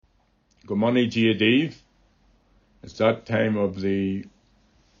Good morning to you, Dave. It's that time of the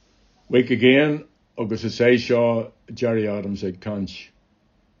week again. Agus is say Shaw, Jerry Adams at Conch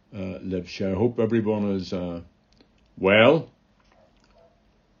live share. I hope everyone is well.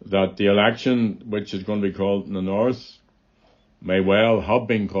 That the election, which is going to be called in the north, may well have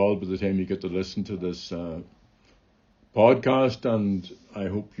been called by the time you get to listen to this podcast, and I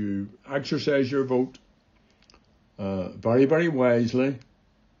hope you exercise your vote very, very wisely,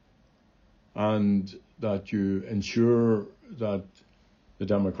 and that you ensure that the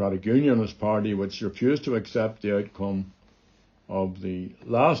Democratic Unionist Party, which refused to accept the outcome of the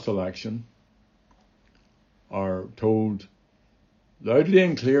last election, are told loudly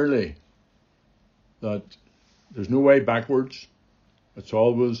and clearly that there's no way backwards. It's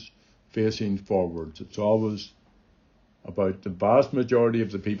always facing forwards. It's always about the vast majority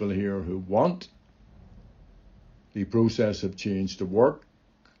of the people here who want the process of change to work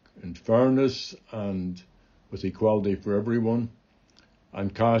in fairness and with equality for everyone,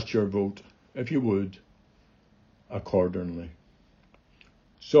 and cast your vote, if you would, accordingly.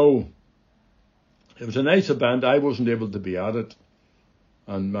 So, it was a nice event. I wasn't able to be at it,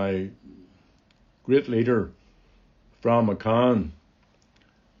 and my great leader, Fran McCann,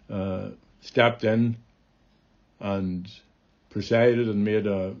 stepped in and presided and made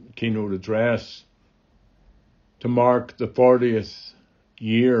a keynote address to mark the 40th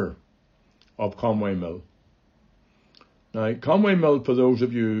year of Conway Mill. Now, Conway Mill, for those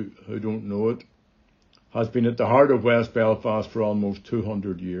of you who don't know it, has been at the heart of West Belfast for almost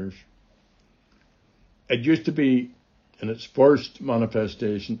 200 years. It used to be, in its first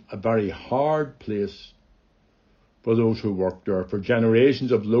manifestation, a very hard place for those who worked there, for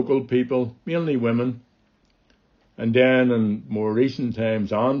generations of local people, mainly women, and then in more recent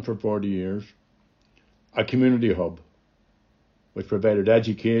times, and for 40 years, a community hub, which provided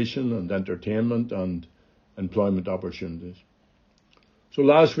education and entertainment and employment opportunities. So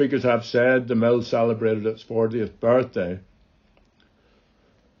last week, as I've said, the mill celebrated its 40th birthday,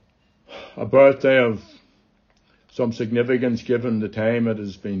 a birthday of some significance given the time it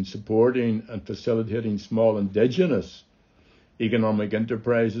has been supporting and facilitating small indigenous economic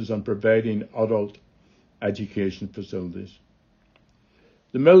enterprises and providing adult education facilities.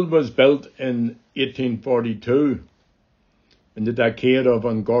 The mill was built in 1842, in the decade of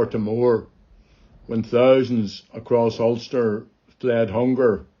An Gorta Mór, when thousands across Ulster fled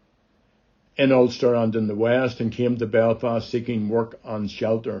hunger in Ulster and in the west and came to Belfast seeking work and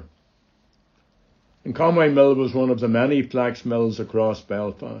shelter. And Conway Mill was one of the many flax mills across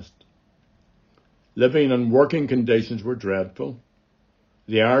Belfast. Living and working conditions were dreadful.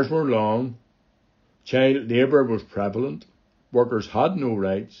 The hours were long. Child labour was prevalent. Workers had no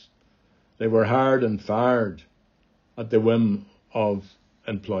rights. They were hired and fired at the whim of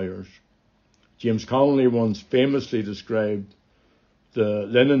employers. James Connolly once famously described the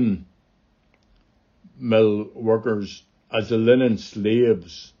linen mill workers as the linen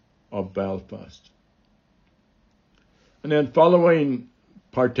slaves of Belfast. And then following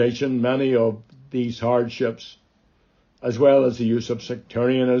partition, many of these hardships, as well as the use of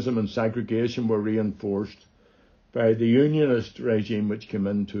sectarianism and segregation, were reinforced by the unionist regime which came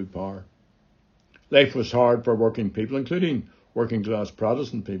into power. Life was hard for working people, including working class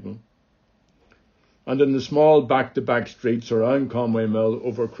Protestant people. And in the small back-to-back streets around Conway Mill,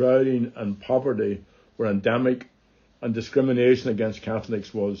 overcrowding and poverty were endemic, and discrimination against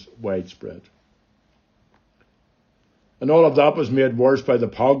Catholics was widespread. And all of that was made worse by the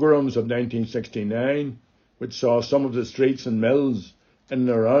pogroms of 1969, which saw some of the streets and mills in and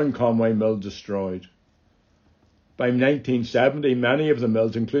around Conway Mill destroyed. By 1970, many of the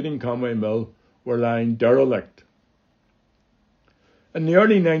mills, including Conway Mill, were lying derelict. In the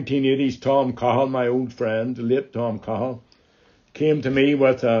early 1980s, Tom Cahill, my old friend, the late Tom Cahill, came to me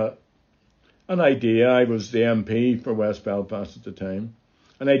with an idea. I was the MP for West Belfast at the time.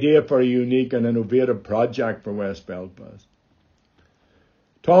 An idea for a unique and innovative project for West Belfast.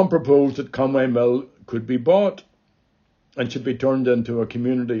 Tom proposed that Conway Mill could be bought and should be turned into a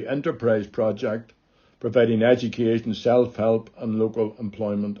community enterprise project, providing education, self-help and local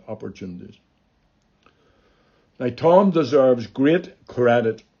employment opportunities. Now, Tom deserves great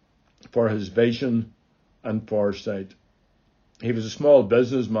credit for his vision and foresight. He was a small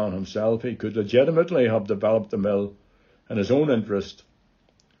businessman himself. He could legitimately have developed the mill in his own interest.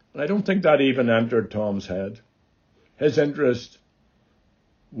 And I don't think that even entered Tom's head. His interest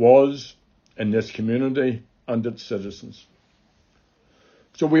was in this community and its citizens.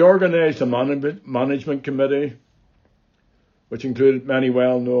 So we organised a management committee, which included many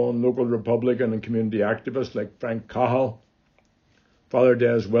well-known local Republican and community activists like Frank Cahill, Father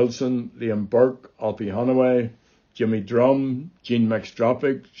Des Wilson, Liam Burke, Alfie Honoway, Jimmy Drum, Jean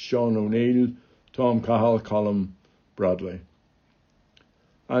McStrophic, Sean O'Neill, Tom Cahill, Colin Bradley.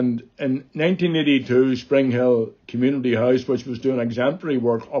 And in 1982, Spring Hill Community House, which was doing exemplary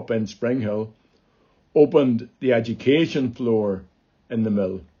work up in Spring Hill, opened the education floor in the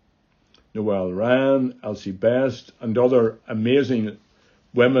mill. Noelle Ryan, Elsie Best, and other amazing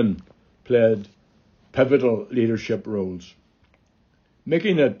women played pivotal leadership roles.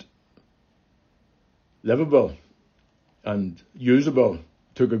 Making it livable and usable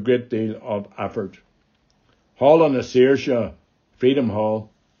took a great deal of effort. Hall on the Saoirse, Freedom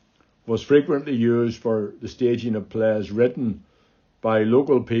Hall, was frequently used for the staging of plays written by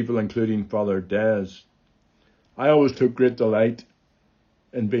local people, including Father Des. I always took great delight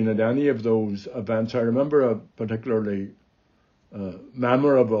in being at any of those events. I remember a particularly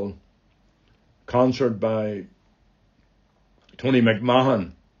memorable concert by Tony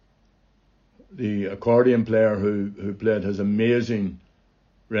McMahon, the accordion player who played his amazing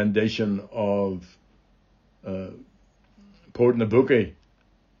rendition of Port Nabucco.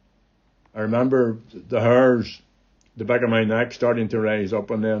 I remember the hairs, the back of my neck starting to rise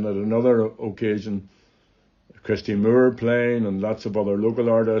up, and then at another occasion, Christy Moore playing and lots of other local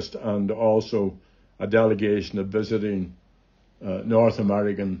artists, and also a delegation of visiting North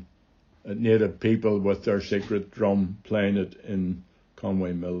American native people with their sacred drum playing it in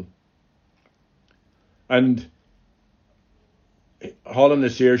Conway Mill. And Hall on the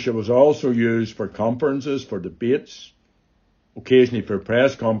Saoirse was also used for conferences, for debates, occasionally for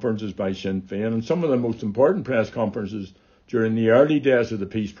press conferences by Sinn Féin, and some of the most important press conferences during the early days of the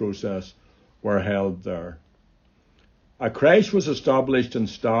peace process were held there. A creche was established and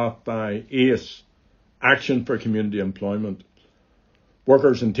staffed by ACE, Action for Community Employment.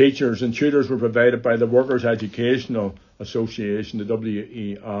 Workers and teachers and tutors were provided by the Workers' Educational Association, the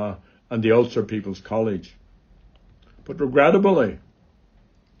WEA, and the Ulster People's College. But regrettably,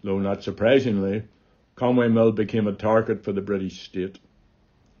 though not surprisingly, Conway Mill became a target for the British state.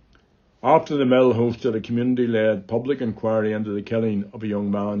 After the mill hosted a community-led public inquiry into the killing of a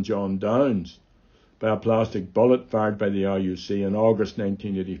young man, John Downs, by a plastic bullet fired by the RUC in August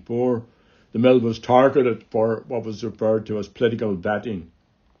 1984, the mill was targeted for what was referred to as political vetting,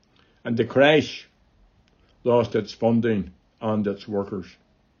 and the creche lost its funding and its workers.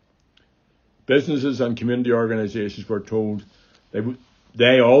 Businesses and community organisations were told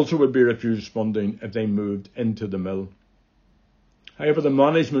they also would be refused funding if they moved into the mill. However, the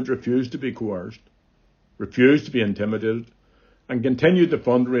management refused to be coerced, refused to be intimidated, and continued to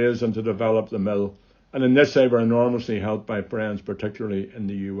fundraise and to develop the mill, and in this they were enormously helped by friends, particularly in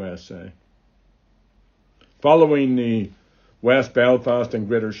the USA. Following the West Belfast and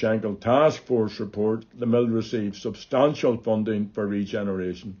Greater Shankill Task Force report, the mill received substantial funding for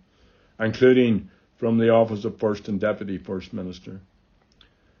regeneration, including from the Office of First and Deputy First Minister.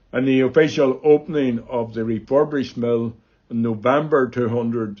 And the official opening of the refurbished mill in November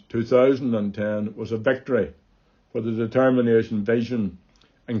 2010 was a victory for the determination, vision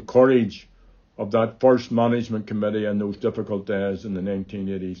and courage of that first management committee in those difficult days in the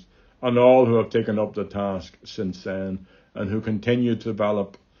 1980s, and all who have taken up the task since then and who continue to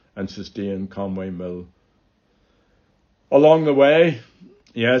develop and sustain Conway Mill. Along the way,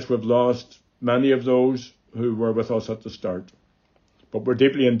 yes, we've lost many of those who were with us at the start, but we're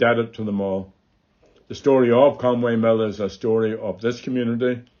deeply indebted to them all. The story of Conway Mill is a story of this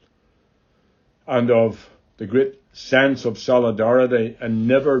community and of the great sense of solidarity and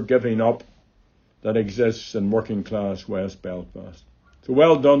never giving up that exists in working class West Belfast. So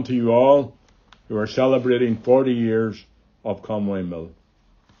well done to you all who are celebrating 40 years of Conway Mill.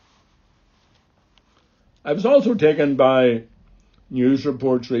 I was also taken by news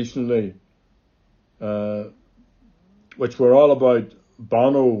reports recently which were all about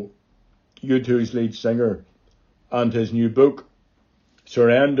Bono, U2's lead singer, and his new book,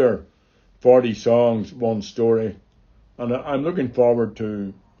 Surrender, 40 Songs, One Story. And I'm looking forward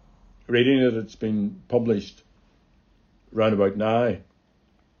to reading it. It's been published round about now.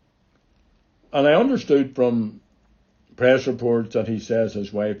 And I understood from press reports that he says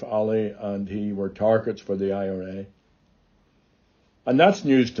his wife Ali and he were targets for the IRA. And that's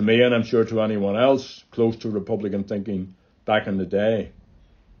news to me, and I'm sure to anyone else close to Republican thinking back in the day.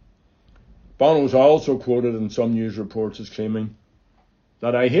 Bono was also quoted in some news reports as claiming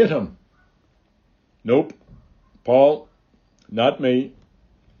that I hate him. Nope, Paul, not me.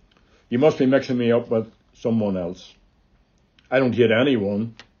 You must be mixing me up with someone else. I don't hate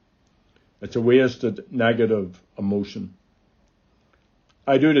anyone. It's a wasted negative emotion.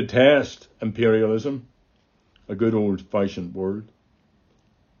 I do detest imperialism, a good old-fashioned word.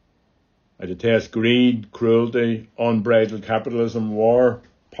 I detest greed, cruelty, unbridled capitalism, war,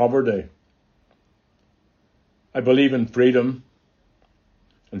 poverty. I believe in freedom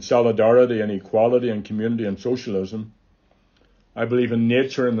and solidarity and equality and community and socialism. I believe in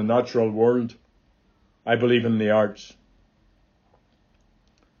nature and the natural world. I believe in the arts.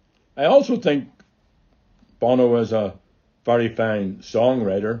 I also think Bono is a very fine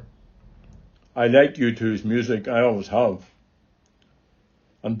songwriter. I like U2's music, I always have.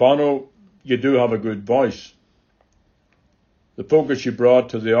 And Bono, you do have a good voice. The focus you brought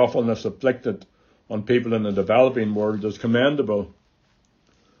to the awfulness afflicted on people in the developing world is commendable.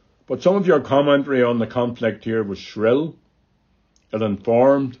 But some of your commentary on the conflict here was shrill,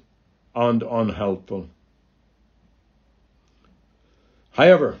 ill-informed, and unhelpful.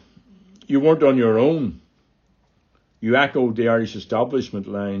 However, you weren't on your own. You echoed the Irish establishment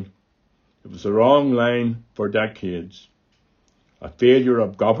line. It was the wrong line for decades. A failure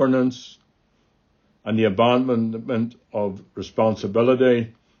of governance and the abandonment of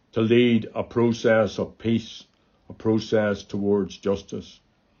responsibility to lead a process of peace, a process towards justice.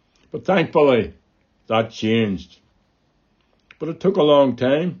 But thankfully, that changed. But it took a long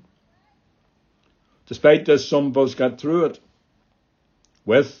time. Despite this, some of us got through it,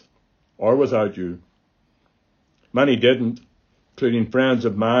 with or without you. Many didn't, including friends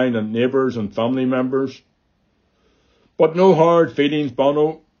of mine and neighbours and family members. But no hard feelings,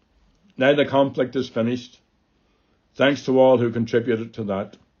 Bono. Now the conflict is finished. Thanks to all who contributed to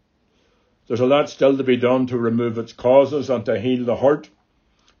that. There's a lot still to be done to remove its causes and to heal the hurt,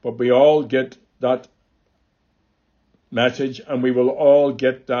 but we all get that message, and we will all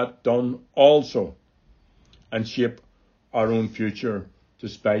get that done also, and shape our own future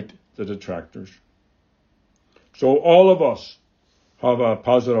despite the detractors. So all of us have a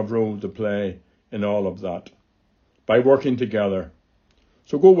positive role to play in all of that by working together.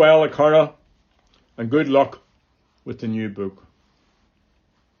 So go well, Akara, and good luck with the new book.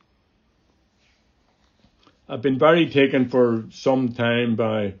 I've been very taken for some time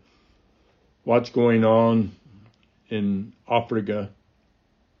by what's going on in Africa.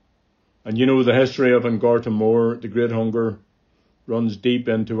 And you know, the history of Ngorta Moor, the Great Hunger, runs deep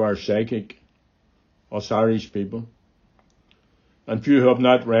into our psychic, us Irish people. And few have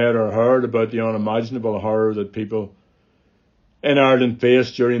not read or heard about the unimaginable horror that people in Ireland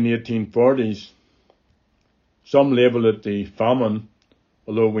faced during the 1840s. Some label it the famine,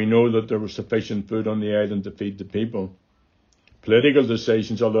 although we know that there was sufficient food on the island to feed the people. Political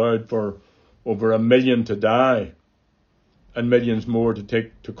decisions allowed for over 1 million to die and millions more to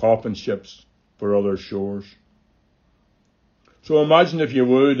take to coffin ships for other shores. So imagine, if you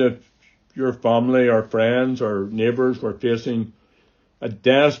would, if your family or friends or neighbours were facing a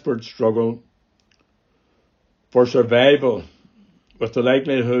desperate struggle for survival, with the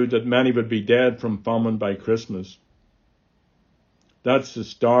likelihood that many would be dead from famine by Christmas. That's the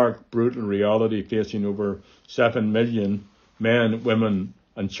stark, brutal reality facing over 7 million men, women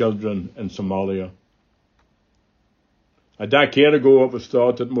and children in Somalia. A decade ago, it was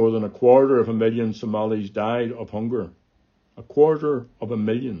thought that more than 250,000 Somalis died of hunger.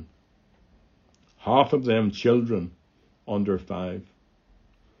 250,000. Half of them children under 5.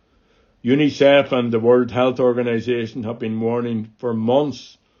 UNICEF and the World Health Organization have been warning for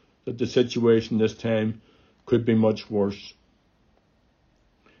months that the situation this time could be much worse.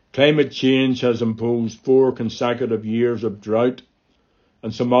 Climate change has imposed 4 consecutive years of drought,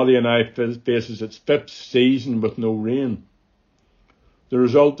 and Somalia now faces its 5th season with no rain. The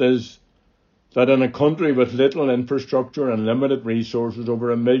result is that in a country with little infrastructure and limited resources, over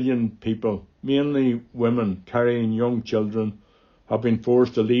 1 million people, mainly women carrying young children, have been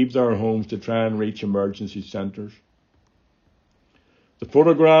forced to leave their homes to try and reach emergency centres. The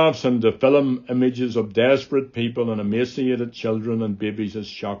photographs and the film images of desperate people and emaciated children and babies is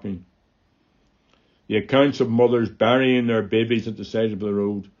shocking. The accounts of mothers burying their babies at the side of the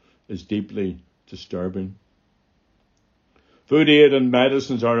road is deeply disturbing. Food aid and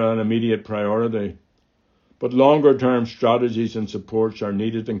medicines are an immediate priority, but longer-term strategies and supports are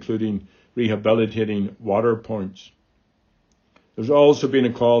needed, including rehabilitating water points. There's also been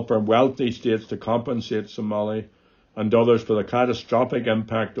a call for wealthy states to compensate Somalia and others for the catastrophic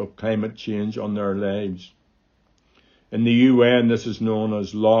impact of climate change on their lives. In the UN, this is known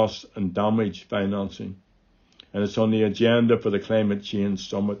as loss and damage financing, and it's on the agenda for the Climate Change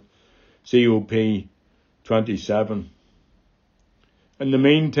Summit, COP27. In the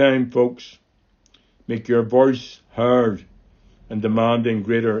meantime, folks, make your voice heard in demanding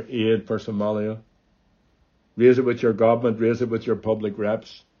greater aid for Somalia. Raise it with your government, raise it with your public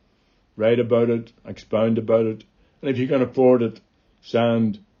reps. Write about it, expound about it, and if you can afford it,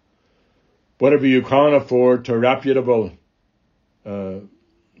 send whatever you can afford to reputable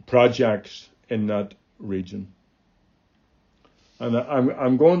projects in that region. And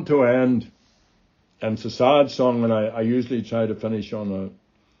I'm going to end, and it's a sad song, and I usually try to finish on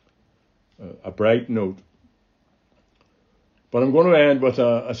a bright note. But I'm going to end with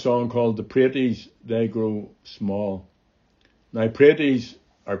a song called The Praties, They Grow Small. Now, praties,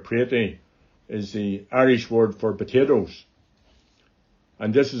 or pratie, is the Irish word for potatoes.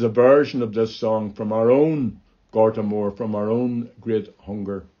 And this is a version of this song from our own Gortamore, from our own Great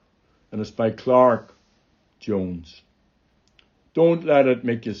Hunger. And it's by Clark Jones. Don't let it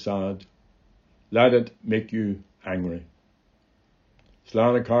make you sad. Let it make you angry.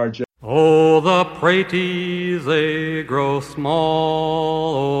 Slán Carja. Oh, the praties, they grow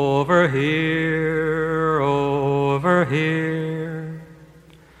small over here, over here.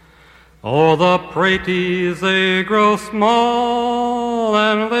 Oh, the praties, they grow small,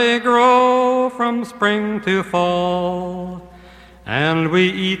 and they grow from spring to fall, and we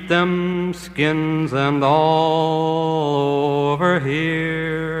eat them skins and all over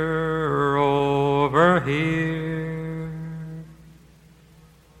here, over here.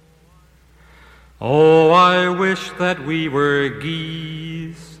 Oh, I wish that we were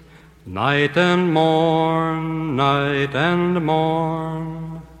geese, night and morn, night and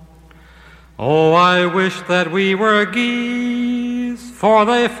morn. Oh, I wish that we were geese, for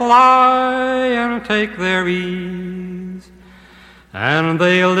they fly and take their ease, and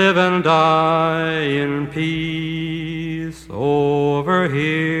they live and die in peace over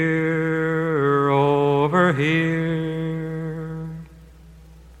here, over here.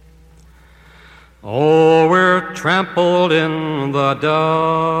 Oh, we're trampled in the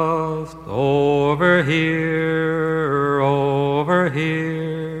dust over here, over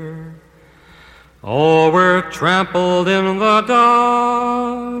here. Oh, we're trampled in the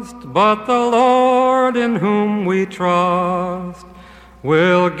dust, but the Lord in whom we trust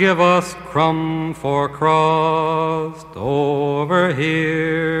will give us crumb for crust over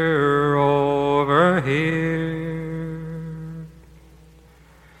here, over here.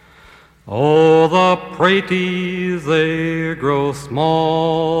 Oh, the praties, they grow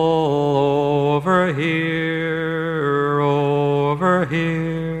small over here, over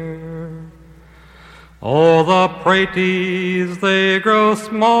here. Oh, the praties, they grow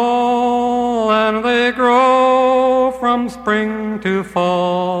small, and they grow from spring to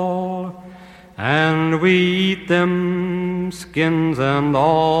fall, and we eat them skins and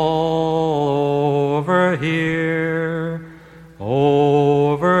all over here.